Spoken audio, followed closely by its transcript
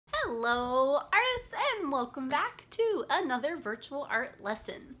Hello artists, and welcome back to another virtual art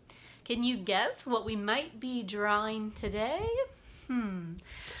lesson. Can you guess what we might be drawing today?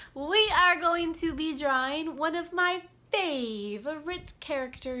 We are going to be drawing one of my favorite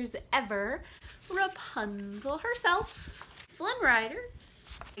characters ever, Rapunzel herself, Flynn Rider,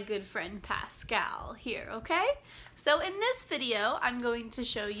 my good friend Pascal here, okay? So in this video, I'm going to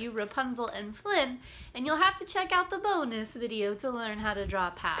show you Rapunzel and Flynn, and you'll have to check out the bonus video to learn how to draw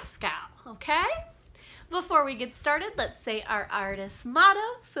Pascal, okay? Before we get started, let's say our artist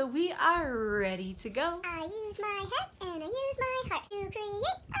motto, so we are ready to go. I use my head and I use my heart to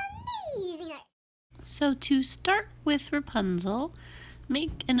create amazing art. So to start with Rapunzel,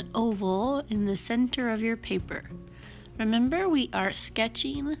 make an oval in the center of your paper. Remember, we are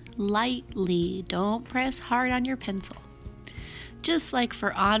sketching lightly. Don't press hard on your pencil. Just like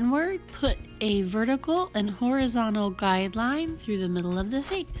for Onward, put a vertical and horizontal guideline through the middle of the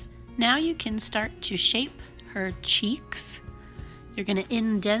face. Now you can start to shape her cheeks. You're going to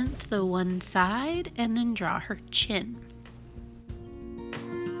indent the one side and then draw her chin.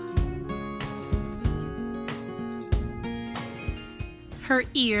 Her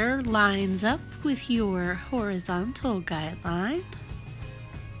ear lines up with your horizontal guideline.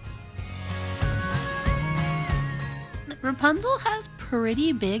 Rapunzel has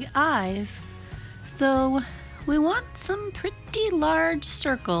pretty big eyes, so we want some pretty large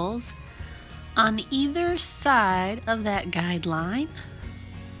circles on either side of that guideline.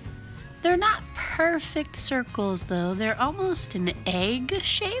 They're not perfect circles though, they're almost an egg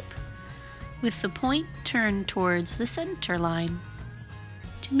shape with the point turned towards the center line.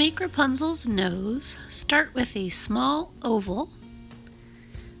 To make Rapunzel's nose, start with a small oval,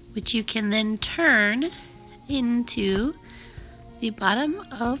 which you can then turn into the bottom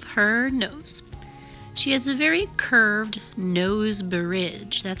of her nose. She has a very curved nose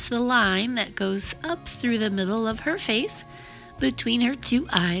bridge. That's the line that goes up through the middle of her face between her two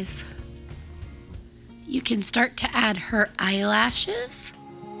eyes. You can start to add her eyelashes.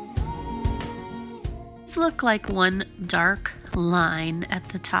 These look like one dark line at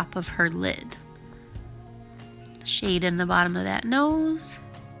the top of her lid. Shade in the bottom of that nose.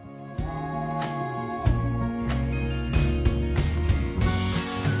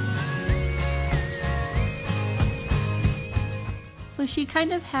 So she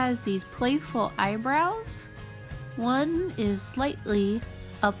kind of has these playful eyebrows. One is slightly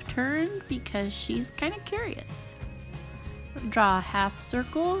upturned because she's kind of curious. Draw half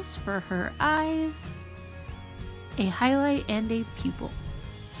circles for her eyes, a highlight, and a pupil.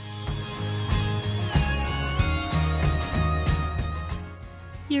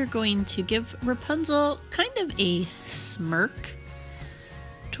 You're going to give Rapunzel kind of a smirk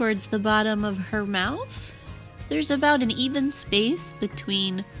towards the bottom of her mouth. There's about an even space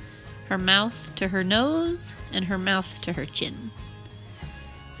between her mouth to her nose and her mouth to her chin.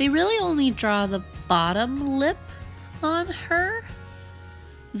 They really only draw the bottom lip on her.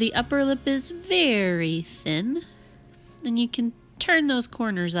 The upper lip is very thin, and you can turn those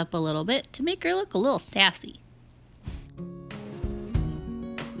corners up a little bit to make her look a little sassy.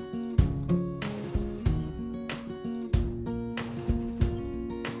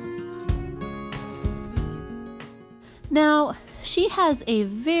 Now, she has a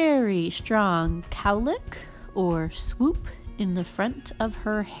very strong cowlick or swoop in the front of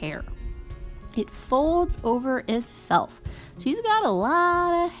her hair. It folds over itself. She's got a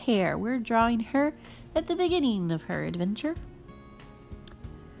lot of hair. We're drawing her at the beginning of her adventure.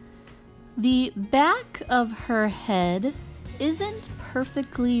 The back of her head isn't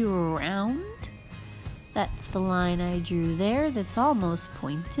perfectly round. That's the line I drew there that's almost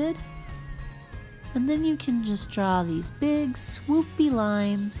pointed. And then you can just draw these big swoopy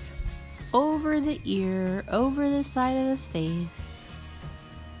lines over the ear, over the side of the face.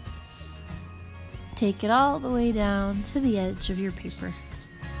 Take it all the way down to the edge of your paper.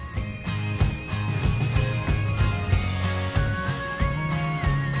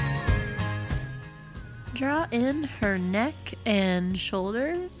 Draw in her neck and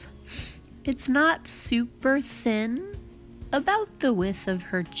shoulders. It's not super thin, about the width of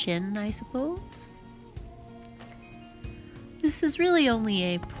her chin, I suppose. This is really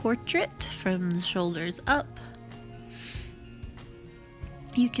only a portrait from the shoulders up.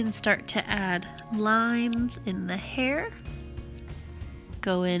 You can start to add lines in the hair.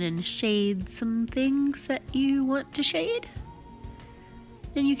 Go in and shade some things that you want to shade.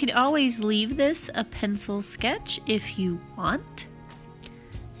 And you can always leave this a pencil sketch if you want.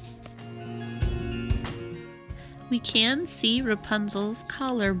 We can see Rapunzel's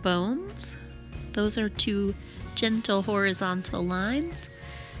collarbones. Those are two gentle horizontal lines.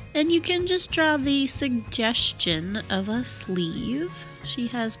 And you can just draw the suggestion of a sleeve. She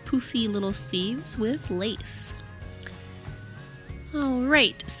has poofy little sleeves with lace.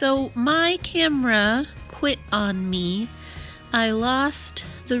 Alright, so my camera quit on me. I lost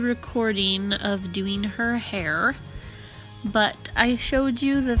the recording of doing her hair, but I showed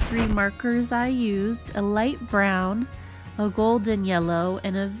you the 3 markers I used: a light brown, a golden yellow,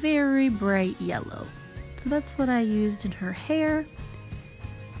 and a very bright yellow. So that's what I used in her hair.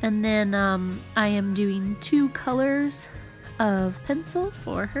 And then I am doing 2 colors of pencil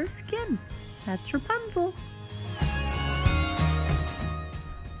for her skin. That's Rapunzel.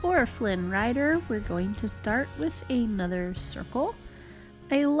 For Flynn Rider, we're going to start with another circle,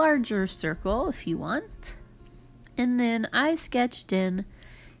 a larger circle if you want. And then I sketched in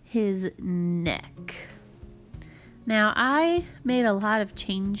his neck. Now I made a lot of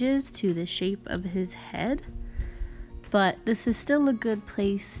changes to the shape of his head, but this is still a good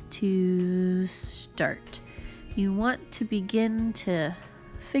place to start. You want to begin to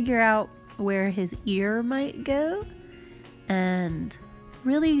figure out where his ear might go and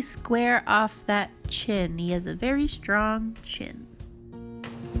really square off that chin. He has a very strong chin.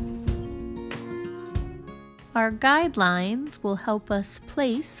 Our guidelines will help us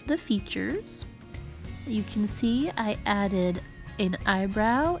place the features. You can see I added an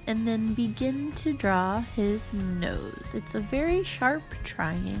eyebrow and then begin to draw his nose. It's a very sharp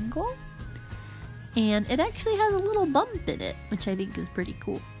triangle, and it actually has a little bump in it, which I think is pretty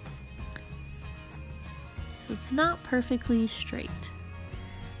cool. So it's not perfectly straight.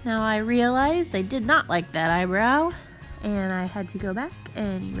 Now I realized I did not like that eyebrow, and I had to go back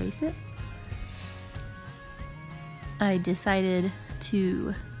and erase it. I decided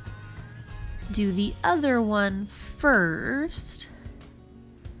to do the other one first.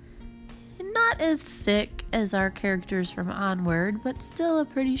 Not as thick as our characters from Onward, but still a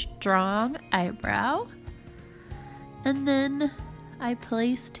pretty strong eyebrow. And then I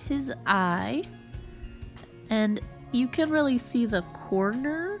placed his eye, and you can really see the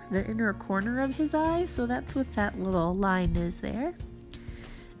corner, the inner corner of his eye, so that's what that little line is there.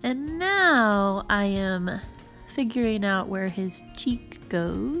 And now I am figuring out where his cheek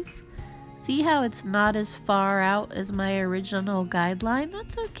goes. See how it's not as far out as my original guideline?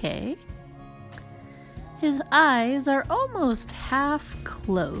 That's okay. His eyes are almost half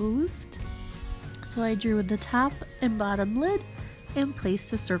closed, so I drew the top and bottom lid and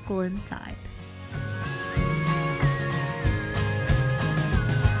placed a circle inside.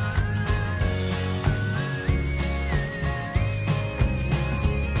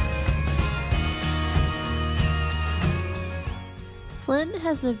 Flynn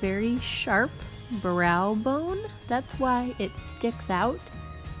has a very sharp brow bone. That's why it sticks out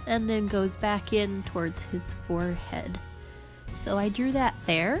and then goes back in towards his forehead. So I drew that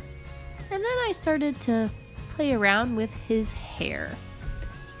there, and then I started to play around with his hair.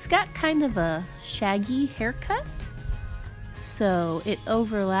 He's got kind of a shaggy haircut, so it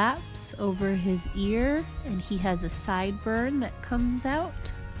overlaps over his ear, and he has a sideburn that comes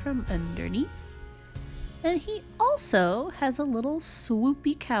out from underneath. And he also has a little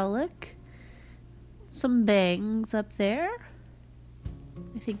swoopy cowlick, some bangs up there.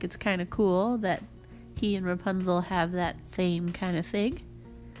 I think it's kind of cool that he and Rapunzel have that same kind of thing.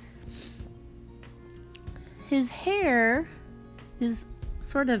 His hair is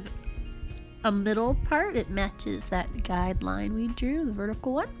sort of a middle part. It matches that guideline we drew, the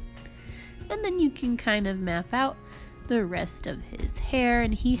vertical one. And then you can kind of map out the rest of his hair,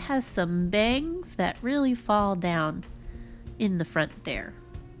 and he has some bangs that really fall down in the front there.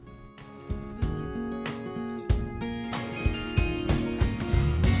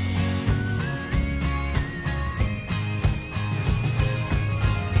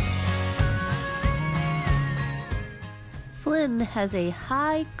 Flynn has a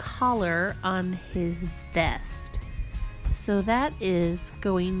high collar on his vest, so that is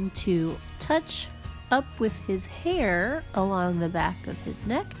going to touch up with his hair along the back of his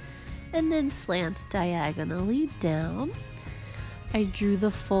neck and then slant diagonally down. I drew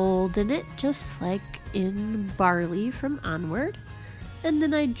the fold in it just like in Barley from Onward, and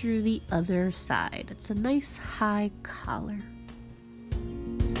then I drew the other side. It's a nice high collar.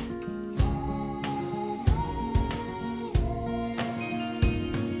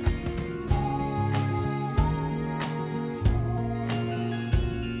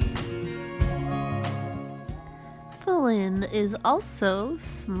 Flynn is also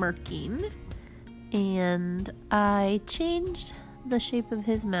smirking, and I changed the shape of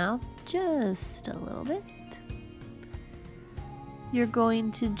his mouth just a little bit. You're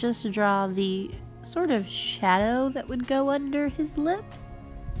going to just draw the sort of shadow that would go under his lip,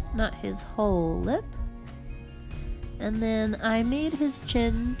 not his whole lip. And then I made his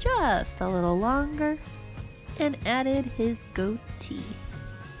chin just a little longer and added his goatee.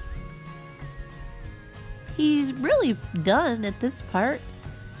 He's really done at this part.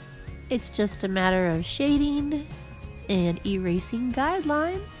 It's just a matter of shading and erasing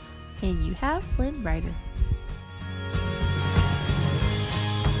guidelines, and you have Flynn Rider.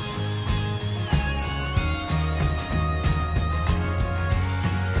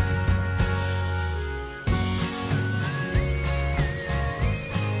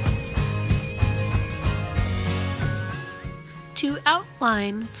 To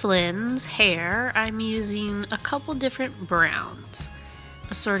outline Flynn's hair, I'm using a couple different browns.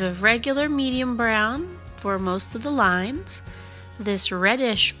 A sort of regular medium brown for most of the lines, this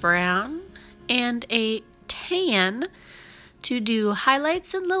reddish brown, and a tan to do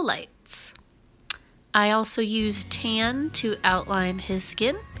highlights and lowlights. I also used tan to outline his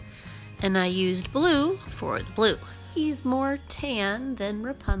skin, and I used blue for the blue. He's more tan than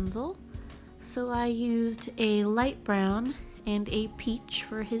Rapunzel, so I used a light brown and a peach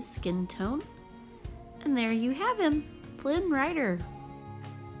for his skin tone. And there you have him, Flynn Rider.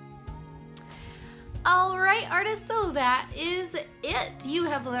 Alright artists, so that is it. You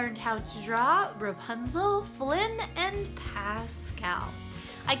have learned how to draw Rapunzel, Flynn, and Pascal.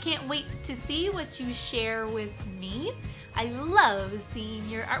 I can't wait to see what you share with me. I love seeing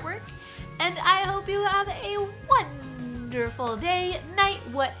your artwork, and I hope you have a wonderful day, night,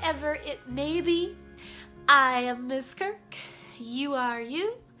 whatever it may be. I am Miss Kirk, you are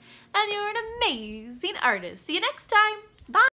you, and you're an amazing artist. See you next time.